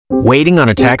Waiting on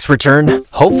a tax return?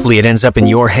 Hopefully it ends up in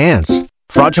your hands.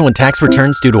 Fraudulent tax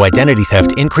returns due to identity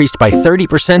theft increased by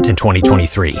 30% in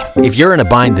 2023. If you're in a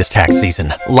bind this tax season,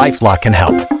 LifeLock can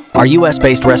help. Our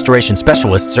U.S.-based restoration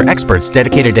specialists are experts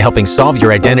dedicated to helping solve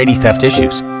your identity theft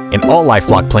issues. And all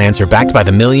LifeLock plans are backed by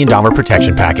the $1 Million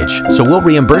Protection Package. So we'll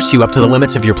reimburse you up to the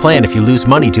limits of your plan if you lose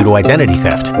money due to identity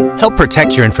theft. Help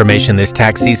protect your information this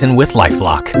tax season with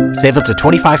LifeLock. Save up to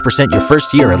 25% your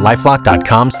first year at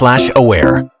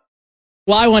LifeLock.com/aware.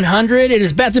 Y100, it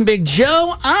is Beth and Big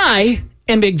Joe. I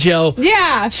am Big Joe.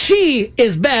 Yeah. She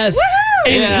is Beth. Woohoo!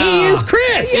 And he is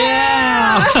Chris.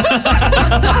 Yeah.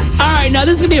 All right, now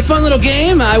this is going to be a fun little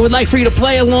game. I would like for you to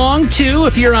play along, too.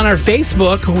 If you're on our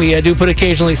Facebook, we do put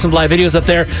occasionally some live videos up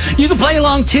there. You can play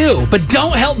along, too. But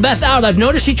don't help Beth out. I've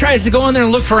noticed she tries to go in there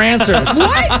and look for answers.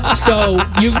 What? So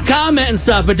you can comment and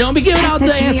stuff, but don't be giving out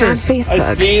the answers. Me on Facebook.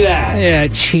 I see that. Yeah,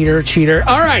 cheater.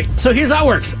 All right, so here's how it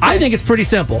works. I think it's pretty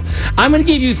simple. I'm going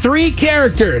to give you 3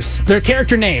 characters, their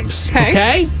character names,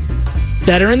 okay?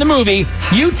 That are in the movie.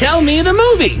 You tell me the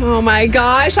movie. Oh my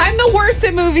gosh, I'm the worst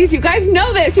at movies. You guys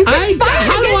know this. You conspired against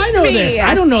me. How do I know this?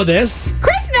 I don't know this.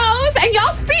 Chris knows, and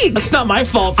y'all speak. It's not my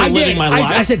fault for living my life.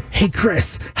 I said, hey,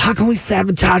 Chris, how can we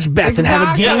sabotage Beth and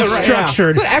have a game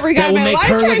structured That's what every guy that will in my make life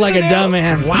her look tries like to a do. dumb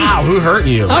man? Wow, who hurt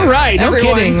you? All right, no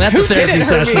Everyone. kidding. That's Who a therapy didn't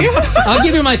hurt session. me? I'll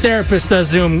give you my therapist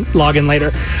Zoom login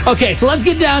later. Okay, so let's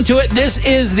get down to it. This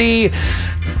is the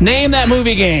Name That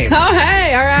Movie game. Oh,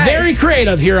 hey, all right. Very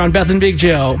creative here on Beth and Big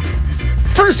Joe.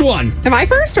 First one. Am I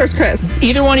first or is Chris?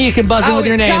 Either one of you can buzz in with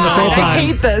your name this whole God, time. I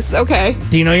hate this. Okay.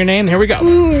 Do you know your name? Here we go.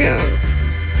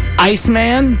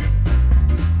 Iceman.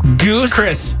 Goose.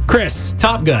 Chris.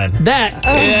 Top Gun. That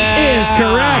is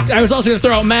correct. I was also going to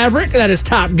throw out Maverick. That is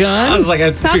Top Gun. I was like,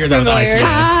 I Sounds figured out familiar.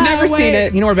 Iceman. Never seen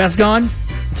it. You know where Beth's gone?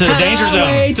 To the danger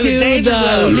Highway zone. To the danger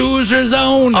zone. loser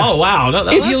zone. Oh, wow. No,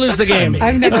 If you lose the game. kinda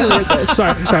I've never heard this.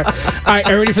 Sorry. All right,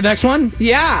 are you ready for the next one?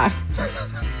 Yeah.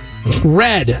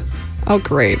 Red. Oh,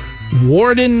 great.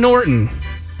 Warden Norton.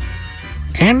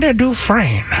 Andy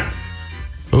Dufresne.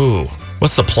 Ooh,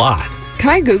 what's the plot? Can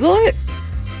I Google it?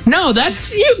 No,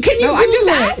 that's you. Can you No, Google I'm just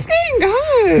it? asking.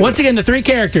 God. Once again, the 3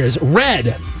 characters: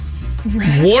 Red,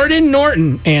 Warden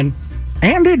Norton, and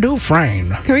Andy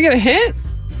Dufresne. Can we get a hint?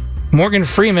 Morgan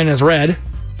Freeman is Red.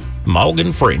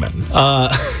 Morgan Freeman.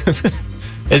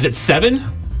 Is it 7?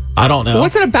 I don't know.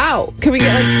 What's it about? Can we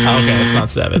get like? Okay, it's not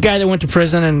 7. The guy that went to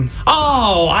prison and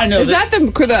Oh, I know. Is that the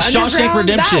Shawshank Underground?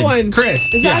 Redemption? That one.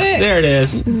 Chris. Is that it? There it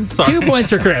is. Sorry. 2 points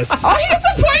for Chris. Oh, he gets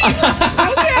a point.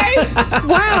 Okay.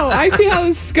 Wow. I see how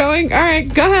this is going. All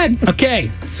right. Go ahead. Okay,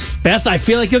 Beth, I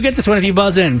feel like you'll get this one if you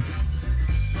buzz in.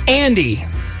 Andy.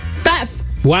 Beth.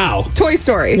 Wow. Toy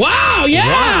Story. Wow,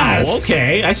 yes. Wow,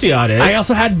 okay. I see how it is. I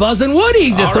also had Buzz and Woody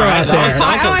to All throw right, out that there. was-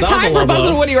 I don't have time for Buzz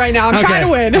and Woody right now. I'm trying to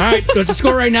win. All right, what's the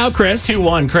score right now, Chris?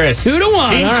 2-1, Chris. 2-1.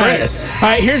 Team All right. Chris. All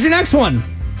right, here's your next one.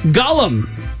 Gollum.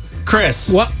 Chris.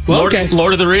 What? Well, Lord, okay.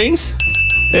 Lord of the Rings?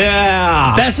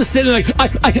 Yeah. Beth's just sitting like,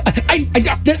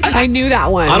 I knew that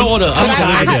one. I don't want to.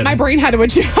 But my brain had to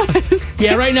adjust.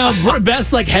 Yeah, right now,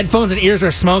 Beth's like headphones and ears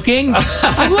are smoking.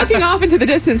 I'm looking off into the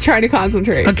distance trying to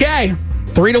concentrate. Okay,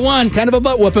 3-1, kind of a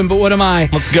butt whooping, but what am I?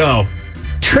 Let's go.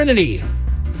 Trinity.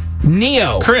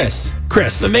 Neo. Chris.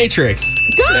 The Matrix.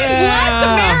 God bless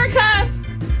America.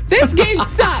 This game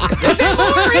sucks. Is there more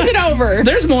or is it over?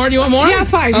 There's more. Do you want more? Yeah,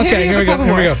 fine. Hit Okay, me here with we a go. couple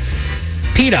Here we more. go.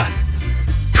 PETA.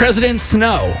 President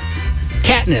Snow.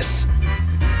 Katniss.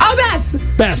 Oh,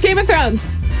 Beth. Beth. Game of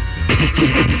Thrones.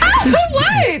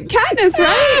 What? Katniss,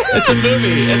 right? It's a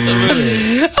movie. It's a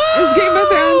movie. Is Game of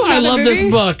Thrones I not a love this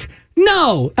movie? book.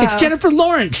 No, it's Jennifer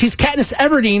Lawrence. She's Katniss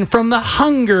Everdeen from The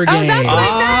Hunger Games. Oh, that's what I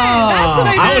meant. That's what I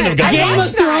meant. I wouldn't have got Game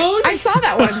watched of that. Thrones? I saw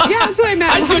that one. Yeah, that's what I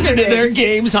meant. I switched Hunger into their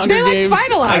Games. games, Hunger They Games.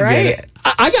 fight a lot, I get right? it.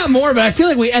 I got more, but I feel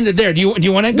like we ended there. Do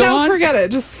you want to go No, on? forget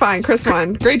it. Just fine. Chris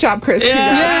won. Great job, Chris. Yeah.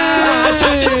 Congrats.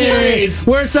 Top the series.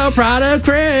 We're so proud of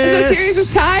Chris. The series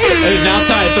is tied. It is now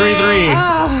tied 3-3.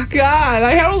 Oh, God.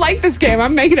 I don't like this game.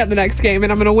 I'm making up the next game,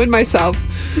 and I'm going to win myself.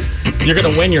 You're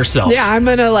going to win yourself. Yeah, I'm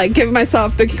going to, give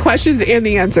myself the questions and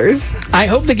the answers. I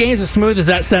hope the game's as smooth as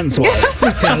that sentence was,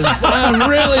 because I'm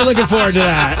really looking forward to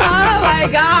that. Oh,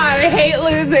 my God. I hate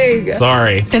losing.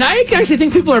 Sorry. And I actually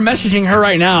think people are messaging her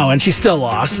right now, and she still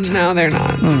lost. No, they're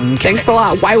not. Thanks a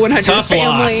lot. Y100 Tough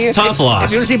family. loss. Tough loss.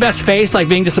 If you want to see Beth's face, like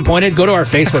being disappointed, go to our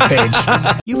Facebook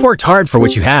page. You've worked hard for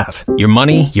what you have. Your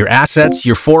money, your assets,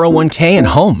 your 401k, and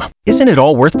home. Isn't it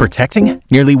all worth protecting?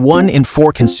 Nearly 1 in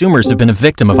 4 consumers have been a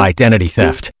victim of identity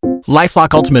theft.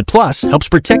 LifeLock Ultimate Plus helps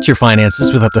protect your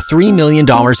finances with up to $3 million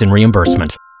in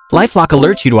reimbursement. LifeLock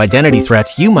alerts you to identity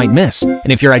threats you might miss. And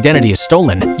if your identity is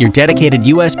stolen, your dedicated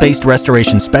U.S.-based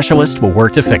restoration specialist will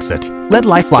work to fix it. Let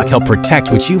LifeLock help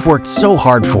protect what you've worked so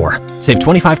hard for. Save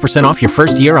 25% off your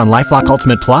first year on LifeLock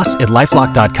Ultimate Plus at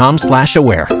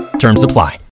LifeLock.com/aware. Terms apply.